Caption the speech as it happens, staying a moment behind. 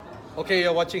Okay,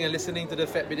 you're watching and listening to the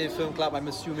Fat Bidet Film Club. I'm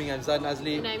assuming I'm Zan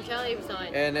Azli. And I'm Charlie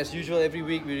Ibson. And as usual, every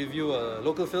week we review a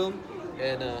local film.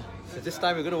 And so this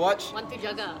time we're going to watch Want to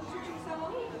Jaga.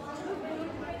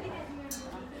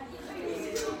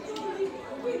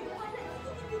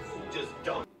 Just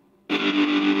Don't.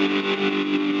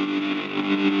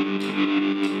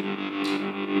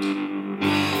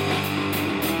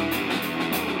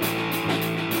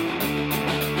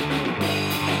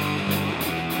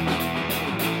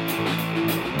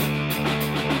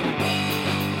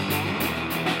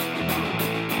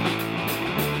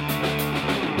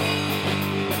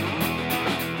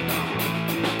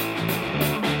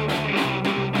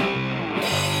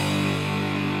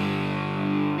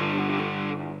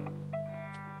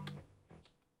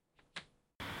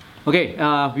 Okay,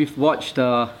 we've watched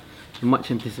the much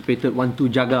anticipated One Two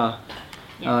Jaga,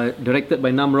 directed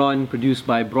by Namron, produced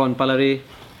by Bron Palare,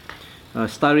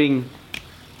 starring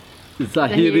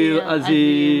Zahiril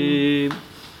Azim.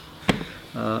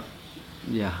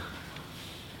 Yeah.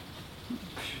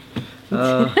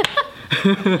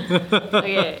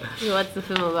 Okay, so what's the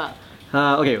film about?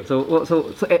 Okay,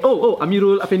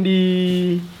 Amirul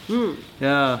Afendi.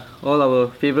 Yeah, all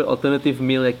our favorite alternative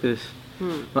male actors.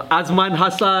 Azman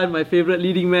Hassan, my favorite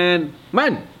leading man.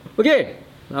 Man, okay.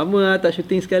 Lama tak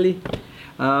shooting sekali.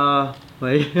 The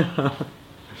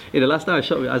last time I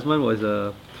shot with Azman was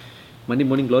Monday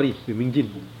Morning Glory with Ming Jin.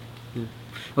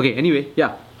 Okay, anyway,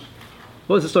 yeah.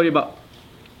 What's the story about?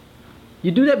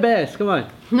 You do that best, come on.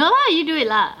 No, you do it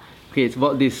lah. Okay, it's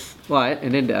about this, what?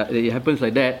 And then it happens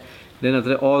like that. Then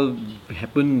after that, all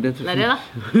happen. Then Like that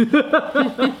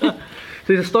lah.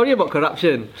 So it's a story about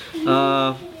corruption.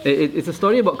 It's a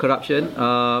story about corruption.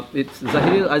 It's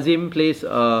Zahiril Azim plays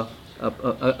a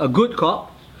good cop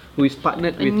who is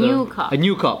partnered with a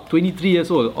new cop, 23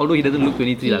 years old. Although he doesn't look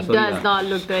 23. He does not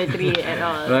look 23 at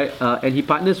all. Right, and he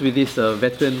partners with this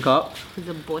veteran cop. He's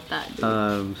a botak dude.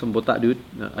 Some botak dude.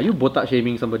 Are you botak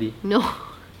shaming somebody? No,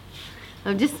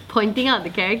 I'm just pointing out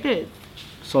the characters.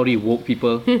 Sorry, woke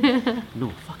people. No,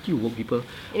 fuck you, woke people.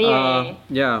 Anyway.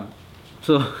 Yeah.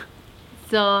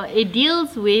 So it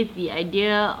deals with the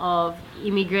idea of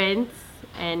immigrants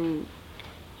and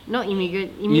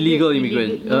illegal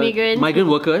immigrants, migrant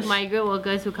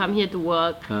workers who come here to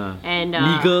work and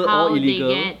legal how or illegal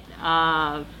they get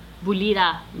bullied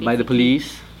by the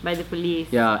police.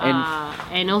 Yeah,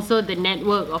 and also the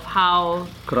network of how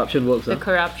corruption works.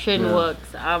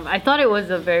 Works. I thought it was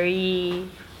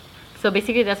so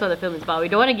basically that's what the film is about. We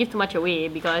don't want to give too much away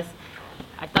because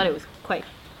I thought it was quite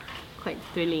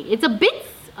thrilling. It's a bit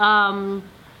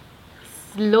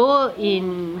slow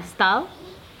in style,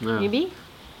 maybe.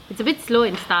 It's a bit slow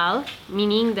in style,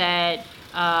 meaning that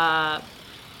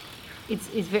it's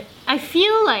very. I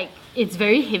feel like it's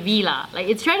very heavy lah. Like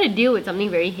it's trying to deal with something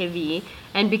very heavy,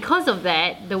 and because of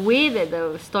that, the way that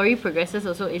the story progresses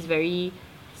also is very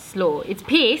slow. It's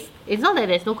paced. It's not that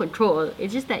there's no control.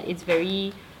 It's just that it's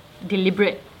very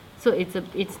deliberate. So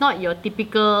it's not your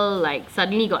typical like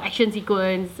suddenly got action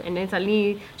sequence and then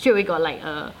suddenly straight away got like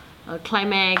a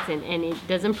climax and it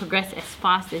doesn't progress as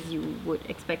fast as you would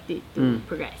expect it to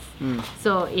progress.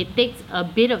 So it takes a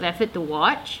bit of effort to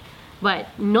watch, but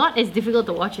not as difficult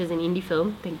to watch as an indie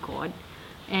film, thank God.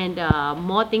 And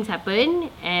more things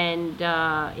happen, and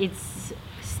it's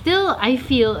still, I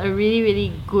feel, a really,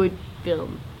 really good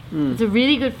film. It's a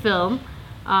really good film.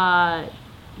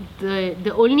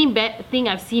 The only thing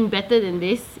I've seen better than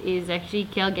this is actually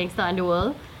KL Gangsta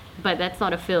Underworld, but that's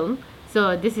not a film.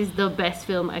 So this is the best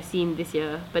film I've seen this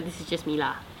year, but this is just me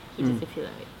lah. It doesn't feel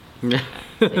like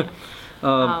it.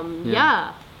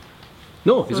 Yeah.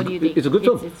 No, So it's a good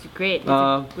film. It's great. It's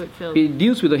a good film. It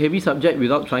deals with a heavy subject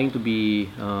without trying to be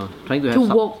trying to have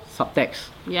subtext.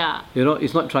 Yeah. You know,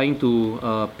 it's not trying to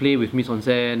play with mise en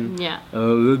scène. Yeah.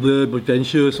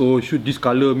 Pretentious or should this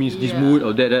color means this mood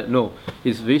or that. No,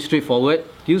 it's very straightforward.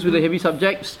 Deals with a heavy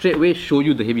subject. Straight away show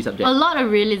you the heavy subject. A lot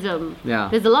of realism. Yeah.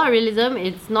 There's a lot of realism.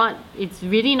 It's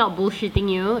really not bullshitting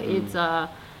you. It's a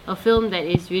film that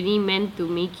is really meant to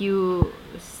make you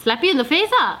slap you in the face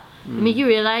to make you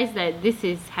realize that this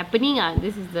is happening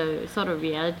this is the sort of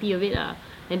reality of it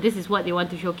and this is what they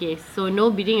want to showcase. So no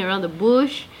beating around the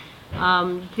bush.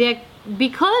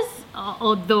 Because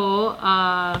although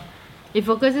it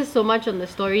focuses so much on the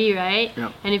story, right?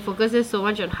 Yeah. And it focuses so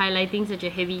much on highlighting such a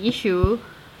heavy issue,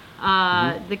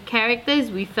 the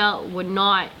characters we felt were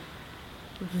not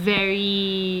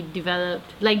very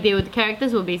developed. Like the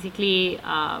characters were basically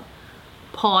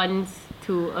pawns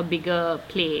to a bigger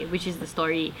play, which is the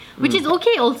story, which is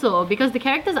okay also because the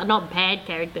characters are not bad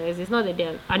characters. It's not that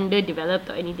they're underdeveloped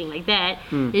or anything like that.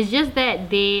 It's just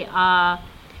that they are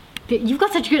you've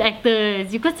got such good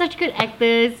actors. You've got such good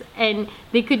actors, and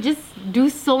they could just do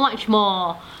so much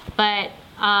more. But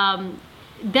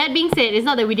that being said, it's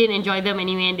not that we didn't enjoy them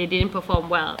anyway, and they didn't perform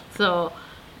well. So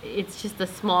it's just a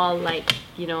small, like,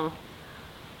 you know,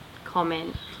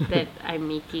 comment that I'm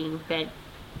making, that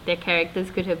their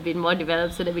characters could have been more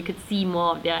developed so that we could see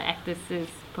more of their actresses'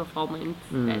 performance.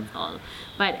 That's all.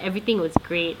 But everything was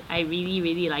great. I really,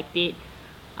 really liked it.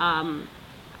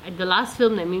 The last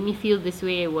film that made me feel this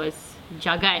way was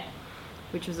Jagat,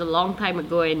 which was a long time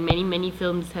ago, and many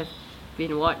films have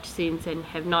been watched since and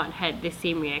have not had the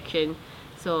same reaction.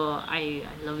 So I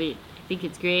love it. I think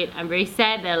it's great. I'm very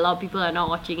sad that a lot of people are not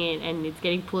watching it, and it's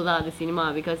getting pulled out of the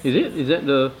cinema because Is it? Is that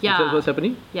what's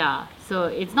happening? yeah, so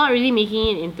it's not really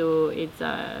making it into its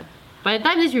by the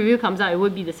time this review comes out, it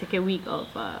would be the second week of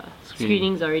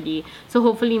screenings already. So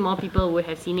hopefully more people would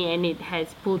have seen it, and it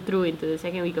has pulled through into the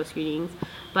second week of screenings.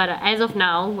 But as of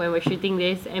now, when we're shooting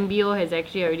this, MBO has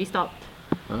actually already stopped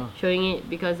showing it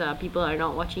because people are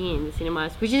not watching it in the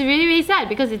cinemas, which is really, really sad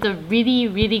because it's a really,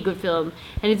 really good film.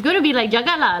 And it's going to be like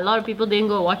Jagat lah. A lot of people didn't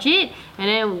go watch it, and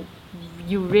then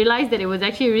you realize that it was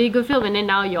actually a really good film, and then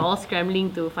now you're all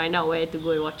scrambling to find out where to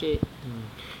go and watch it.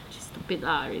 Which is stupid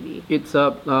lah, really. It's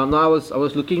no, I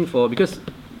was looking for, because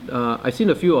I've seen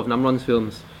a few of Namron's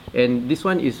films, and this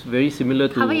one is very similar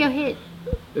to. Cover your head.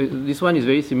 This one is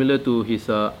very similar to his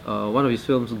one of his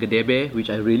films, Gedebe, which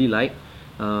I really like.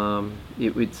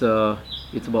 It's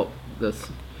about this.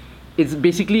 It's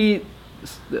basically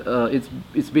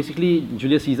it's basically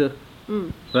Julius Caesar,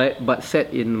 right? But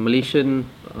set in Malaysian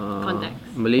Context.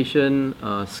 Malaysian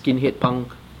skinhead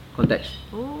punk context.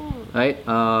 Oh. Right?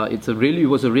 It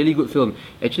was a really good film.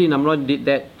 Actually, Namron did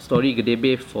that story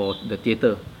Gedebe for the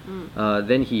theatre.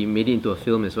 Then he made it into a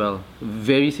film as well.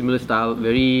 Very similar style,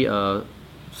 very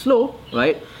slow,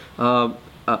 right?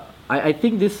 I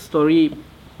think this story.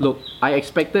 Look, I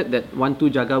expected that 1-2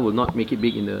 Jaga will not make it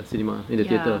big in the cinema, in the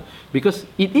theatre, because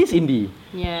it is indie,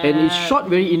 and it's shot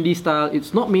very indie style.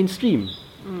 It's not mainstream.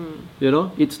 You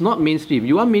know, it's not mainstream.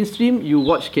 You want mainstream, you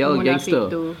watch KL Munafik Gangster,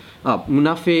 too.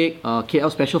 Munafik,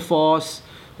 KL Special Force,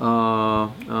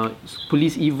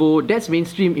 Police Evo. That's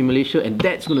mainstream in Malaysia, and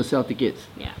that's going to sell tickets.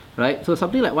 Yeah. Right? So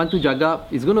something like 1-2 Jaga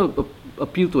is going to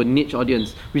appeal to a niche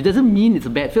audience, which doesn't mean it's a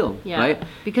bad film, right?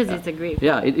 Because it's a great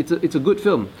film. Yeah, it's a good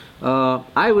film.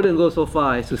 I wouldn't go so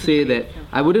far as to say that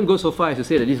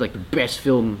this is like the best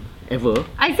film ever.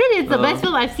 I said it's the best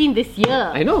film I've seen this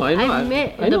year. I know.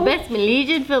 The best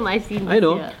Malaysian film I've seen this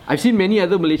year. I've seen many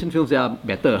other Malaysian films that are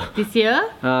better. This year?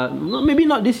 Maybe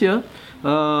not this year,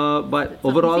 but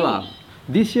overall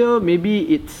this year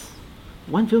maybe it's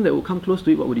one film that will come close to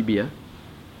it. What would it be?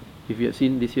 If you have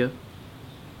seen this year?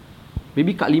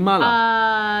 Maybe Kak Lima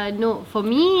lah. No, for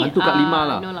me, Hantu Kak Lima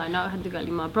lah. No lah, not Hantu Kak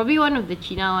Lima. Probably one of the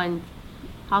China ones,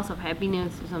 House of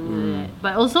Happiness or something like that.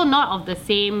 But also not of the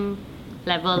same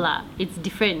level lah. It's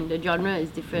different. The genre is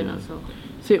different also.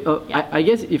 So, I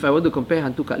guess if I want to compare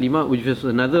Hantu Kak Lima, which was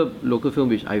another local film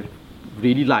which I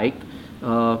really liked,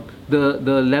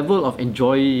 the level of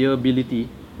enjoyability,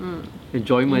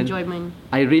 enjoyment.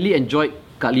 I really enjoyed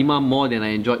Kak Lima more than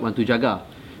I enjoyed 1-2 Jaga,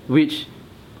 which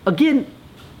again,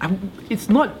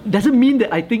 doesn't mean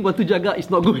that I think 1-2 Jaga is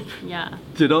not good. Yeah.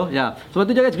 You know, yeah. So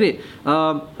 1-2 Jaga is great.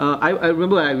 I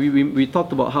remember we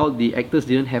talked about how the actors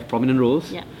didn't have prominent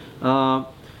roles. Yeah. A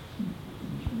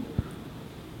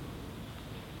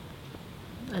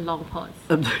long pause.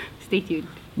 Stay tuned.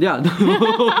 Yeah.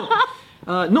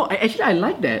 No, I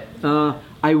like that.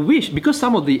 I wish, because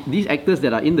some of these actors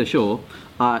that are in the show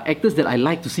are actors that I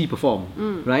like to see perform,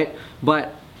 right?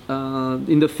 But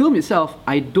in the film itself,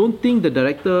 I don't think the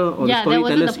director or the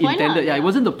storytellers intended. It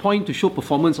wasn't the point to show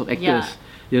performance of actors.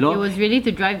 You know, it was really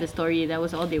to drive the story. That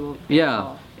was all they were.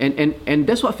 Yeah, and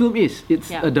that's what film is.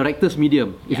 It's a director's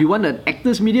medium. If you want an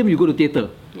actor's medium, you go to theatre.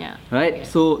 Yeah. Right.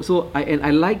 So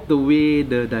I like the way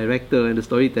the director and the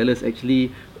storytellers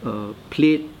actually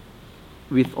played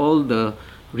with all the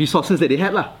resources that they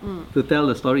had lah to tell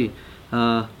the story,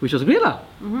 which was great lah.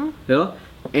 You know,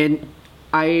 and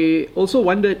I also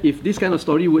wondered if this kind of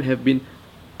story would have been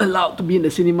allowed to be in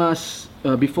the cinemas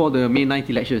before the May 9th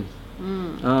election.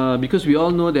 Because we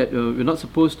all know that we're not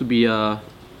supposed to be...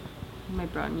 My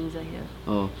brownies are here.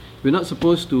 We're not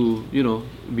supposed to,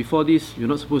 before this, you're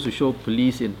not supposed to show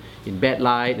police in bad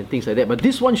light and things like that. But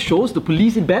this one shows the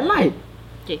police in bad light.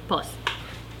 Okay, pause.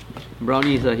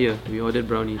 Brownies are here. We ordered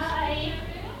brownies. Hi.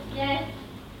 Yes.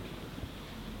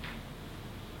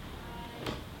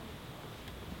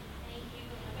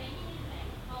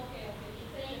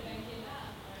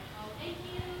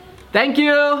 Thank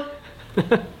you.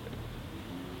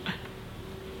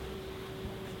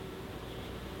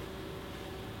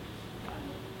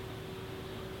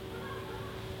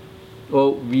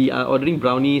 oh, we are ordering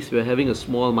brownies. We're having a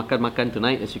small makan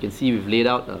tonight. As you can see, we've laid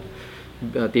out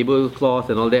a tablecloth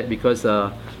and all that because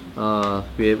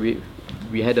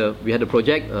we had a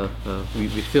project. We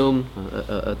filmed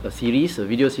a series, a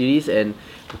video series, and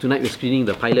tonight we're screening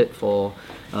the pilot for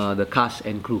the cast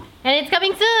and crew. And it's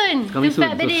coming soon. Coming to soon.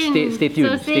 Fat So Bedin. stay tuned.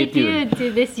 So stay tuned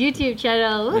to this YouTube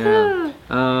channel. Woohoo!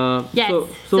 Yeah. Yes.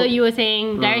 So you were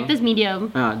saying director's medium.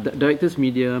 Director's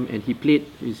medium, and he played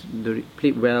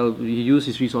well. He used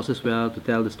his resources well to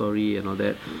tell the story and all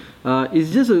that.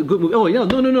 It's just a good movie. Oh yeah,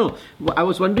 no. I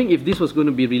was wondering if this was going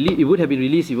to be released. It would have been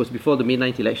released. It was before the May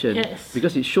 9th election. Yes.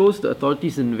 Because it shows the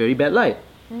authorities in a very bad light,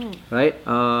 right?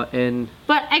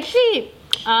 But actually,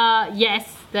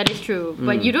 yes, that is true.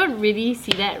 But you don't really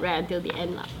see that right until the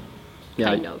end, lah.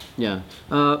 Kind of. Yeah.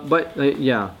 But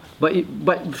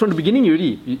from the beginning,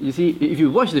 you see, if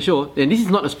you watch the show, and this is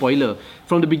not a spoiler.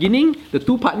 From the beginning, the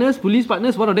two partners, police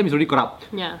partners, one of them is already corrupt.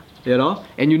 Yeah. You know,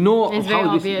 and you know It's how very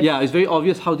this. obvious. Yeah, it's very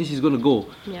obvious how this is going to go.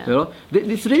 Yeah. You know,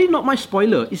 it's really not much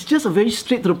spoiler. It's just a very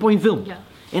straight to the point film. Yeah.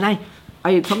 And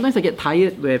I sometimes I get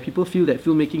tired where people feel that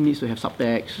filmmaking needs to have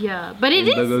subtext. Yeah, but it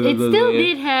And blah, blah, blah, it blah, still blah,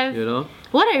 did have. you know?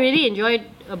 What I really enjoyed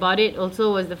about it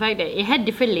also was the fact that it had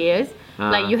different layers.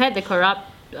 Like you had the corrupt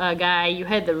guy, you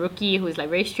had the rookie who's like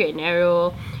very straight and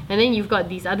narrow, and then you've got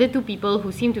these other two people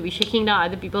who seem to be shaking down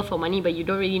other people for money, but you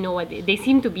don't really know what they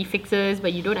seem to be fixers,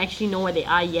 but you don't actually know what they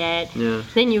are yet. Yeah.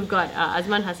 Then you've got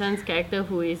Azman Hassan's character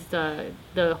who is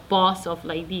the boss of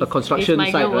like these A construction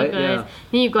these migrant site, right? workers. Yeah.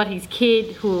 Then you've got his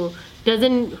kid who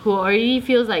already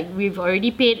feels like we've already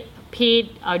paid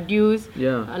our dues.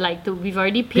 Yeah. We've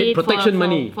already paid protection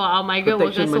money. for our migrant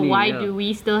Protection workers. So money, why yeah. do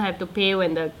we still have to pay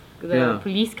when the Yeah.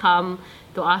 police come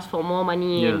to ask for more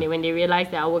money, Yeah. and when they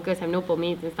realize that our workers have no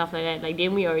permits and stuff like that? Like,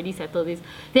 didn't we already settle this?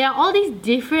 There are all these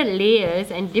different layers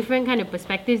and different kind of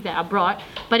perspectives that are brought,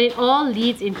 but it all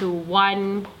leads into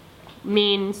one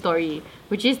main story,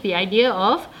 which is the idea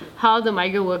of how the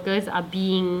migrant workers are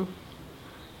being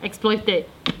exploited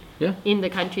Yeah. in the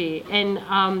country. And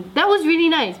that was really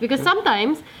nice because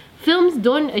sometimes films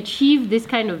don't achieve this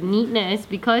kind of neatness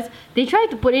because they try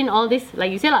to put in all this,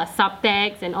 like you said,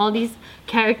 subtext and all these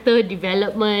character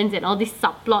developments and all these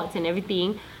subplots and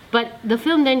everything, but the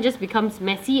film then just becomes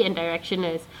messy and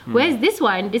directionless. Whereas this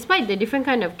one, despite the different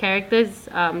kind of characters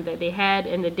that they had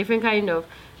and the different kind of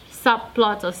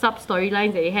subplots or sub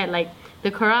storylines that they had, like the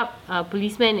corrupt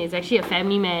policeman is actually a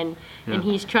family man, and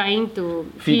he's trying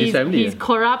to Feed his family, he's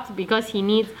corrupt because he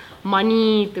needs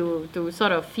money to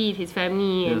sort of feed his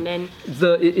family, and then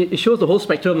It shows the whole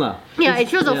spectrum lah. it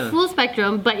shows a full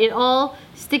spectrum, but it all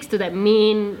sticks to that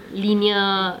main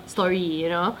linear story,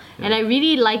 and I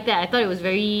really liked that. I thought it was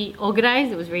very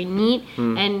organized, it was very neat,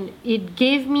 and it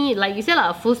gave me, like you said,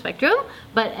 a full spectrum,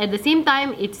 but at the same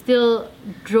time it still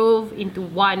drove into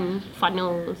one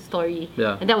funnel story.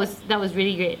 And that was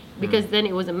really great because then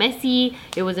it wasn't messy,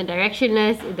 it wasn't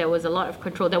directionless, there was a lot of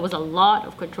control.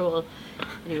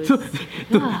 And it was, So,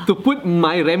 to put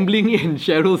my rambling and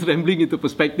Cheryl's rambling into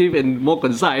perspective and more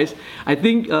concise, I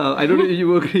think, I don't know if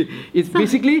you agree,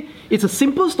 it's a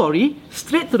simple story,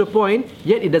 straight to the point,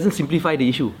 yet it doesn't simplify the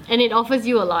issue. and it offers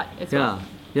you a lot as well.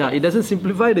 Yeah, it doesn't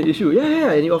simplify the issue.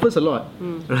 Yeah, and it offers a lot.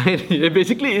 Right?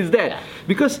 Basically, it's that.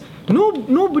 Because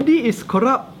nobody is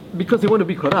corrupt because they want to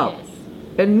be corrupt. Yes.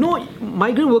 And no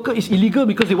migrant worker is illegal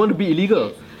because they want to be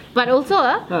illegal. But also,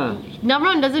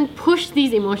 Namron doesn't push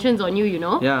these emotions on you,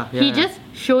 Yeah, he just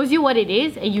shows you what it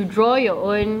is, and you draw your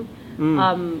own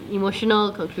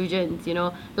emotional conclusions,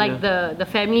 Like the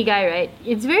family guy, right?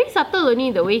 It's very subtle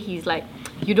only the way he's like,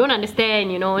 you don't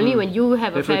understand, only when you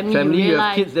have a If a family, family, you you have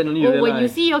realize, kids, then only you when you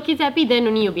realize. see your kids happy, then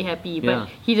only you'll be happy. But Yeah.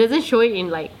 he doesn't show it in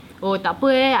like, oh, tak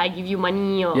apa I give you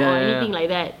money or anything like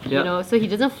that, So he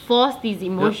doesn't force these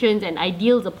emotions and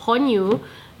ideals upon you,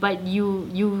 but you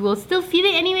will still feel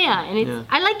it anyway, and it's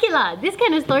I like it lah. This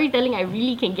kind of storytelling I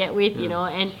really can get with,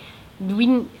 and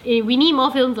we need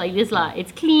more films like this lah.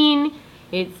 It's clean,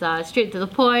 it's straight to the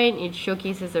point, it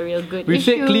showcases a real good We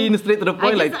issue. said clean, straight to the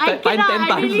point, I like 10 times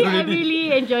I already.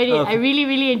 really enjoyed it. I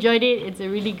really enjoyed it. It's a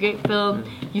really great film.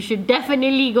 You should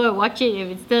definitely go and watch it if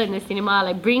it's still in the cinema.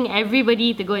 Like, bring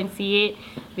everybody to go and see it,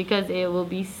 because it will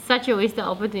be such a wasted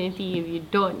opportunity if you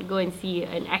don't go and see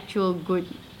an actual good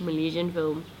Malaysian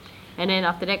film. And then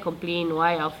after that, complain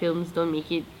why our films don't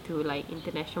make it to like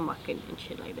international market and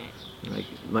shit like that. Like,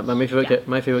 my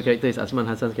favorite character is Azman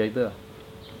Hassan's character.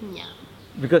 Yeah.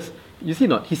 Because, you see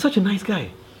not, he's such a nice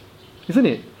guy. Isn't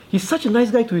it? He's such a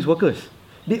nice guy to his workers.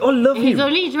 They all love him. He's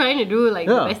only trying to do like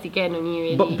the Yeah. best he can only,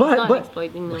 really. But He's not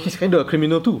exploiting them. he's kind of a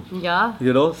criminal too. Yeah.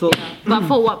 So But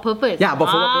for what purpose? yeah, but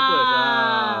for what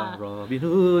purpose? Robin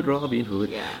Hood, Robin Hood.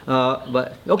 Yeah.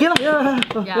 But okay lah,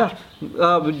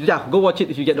 yeah. Go watch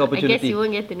it if you get the I guess opportunity. you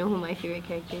won't get to know who my favorite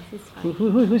character is. It's fine.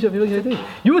 Who's your favorite character?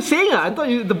 You were saying I thought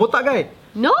you the botak guy.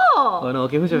 No! Oh no,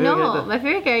 okay, who's your favorite character? My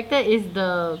favorite character is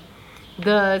the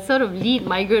sort of lead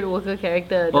migrant worker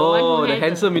character. The one who the has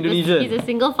handsome Indonesian. He's a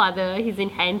single father. He's a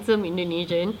handsome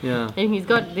Indonesian. Yeah. And he's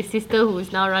got this sister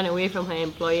who's now run away from her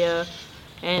employer.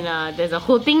 And there's a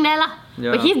whole thing there lah.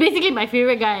 Yeah. But he's basically my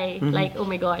favorite guy. Like, oh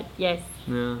my god, yes.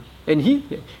 Yeah. And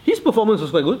his performance was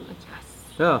quite good. Yes.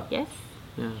 Yeah. Yes.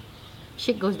 Yeah.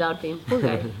 Shit goes down for him. Poor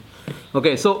guy.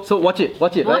 Okay, so watch it.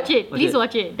 Watch it. Watch right? it. Please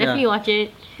watch it. Definitely watch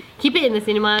it. Keep it in the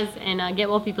cinemas and get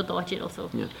more people to watch it also.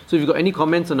 Yeah. So if you've got any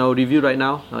comments on our review right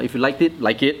now, if you liked it,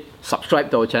 like it, subscribe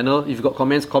to our channel. If you've got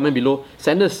comments, comment below.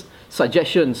 Send us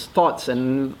suggestions, thoughts,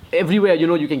 and everywhere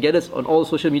you can get us on all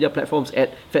social media platforms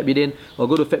at Fatbidin, or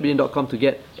go to fatbidin.com to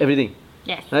get everything.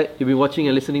 Yes. Right? You've been watching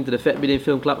and listening to the Fatbidin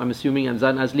Film Club. I'm assuming I'm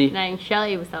Zan Azli. Nah, Shell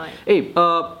it was alright. Hey,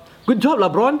 good job,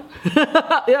 LeBron.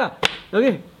 Yeah.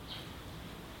 Okay.